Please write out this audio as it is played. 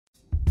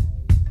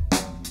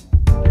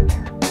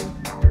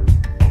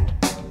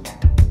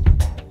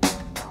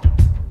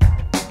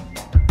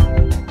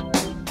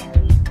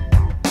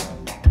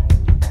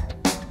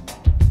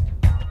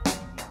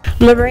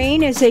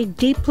Lorraine is a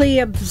deeply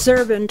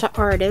observant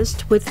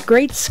artist with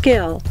great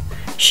skill.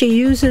 She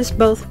uses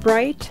both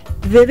bright,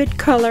 vivid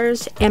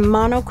colors and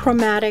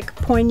monochromatic,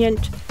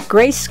 poignant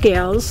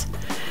grayscales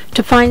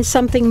to find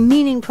something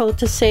meaningful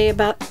to say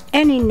about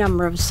any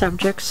number of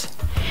subjects.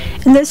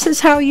 And this is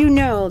how you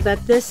know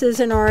that this is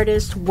an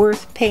artist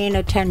worth paying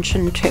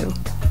attention to.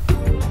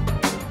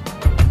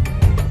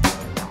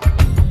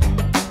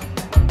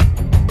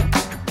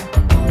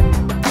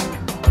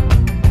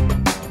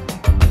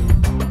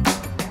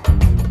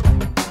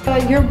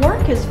 Your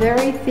work is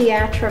very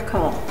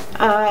theatrical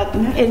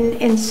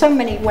in so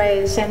many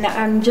ways, and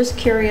I'm just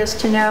curious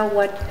to know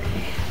what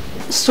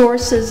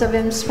sources of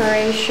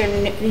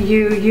inspiration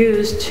you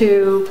use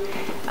to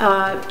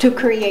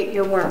create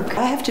your work.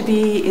 I have to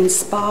be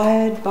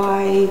inspired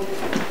by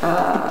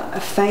a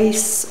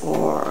face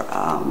or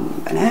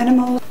an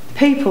animal.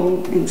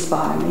 People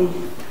inspire me,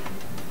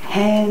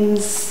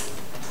 hands,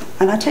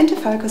 and I tend to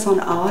focus on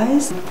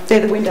eyes.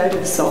 They're the window to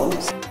the soul.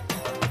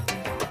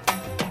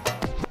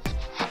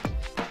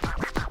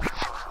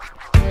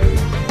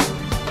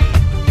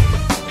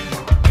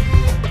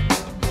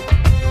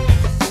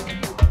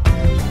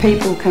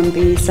 People can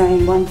be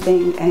saying one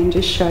thing and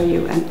just show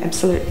you an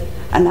absolute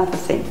another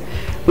thing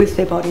with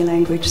their body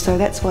language. So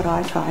that's what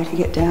I try to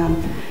get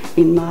down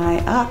in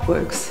my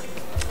artworks.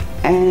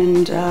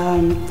 And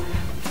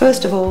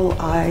first of all,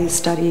 I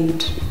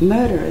studied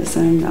murderers,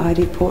 and I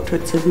did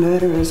portraits of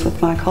murderers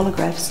with my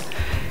collagraphs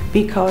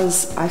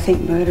because I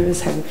think murderers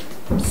have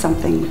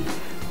something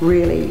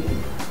really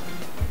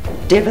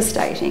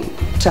devastating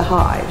to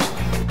hide.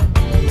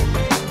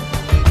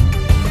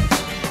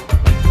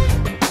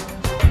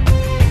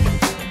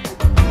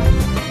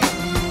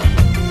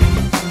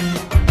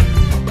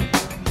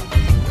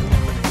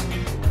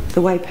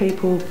 The way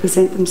people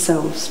present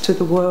themselves to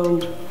the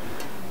world,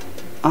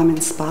 I'm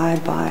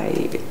inspired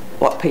by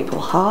what people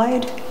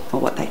hide or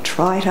what they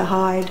try to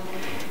hide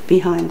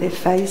behind their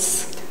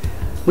face,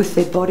 with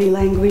their body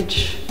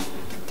language,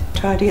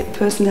 try to get the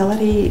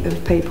personality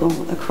of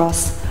people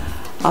across.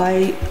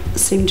 I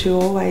seem to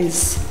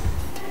always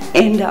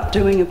end up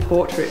doing a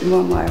portrait in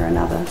one way or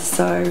another,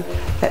 so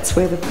that's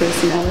where the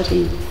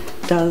personality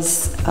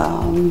does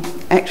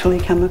actually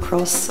come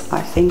across,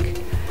 I think.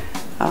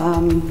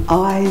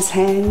 Eyes,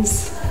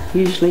 hands,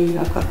 usually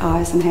I've got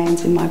eyes and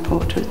hands in my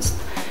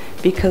portraits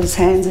because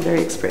hands are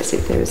very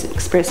expressive. They're as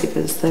expressive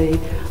as the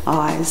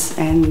eyes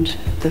and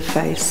the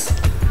face.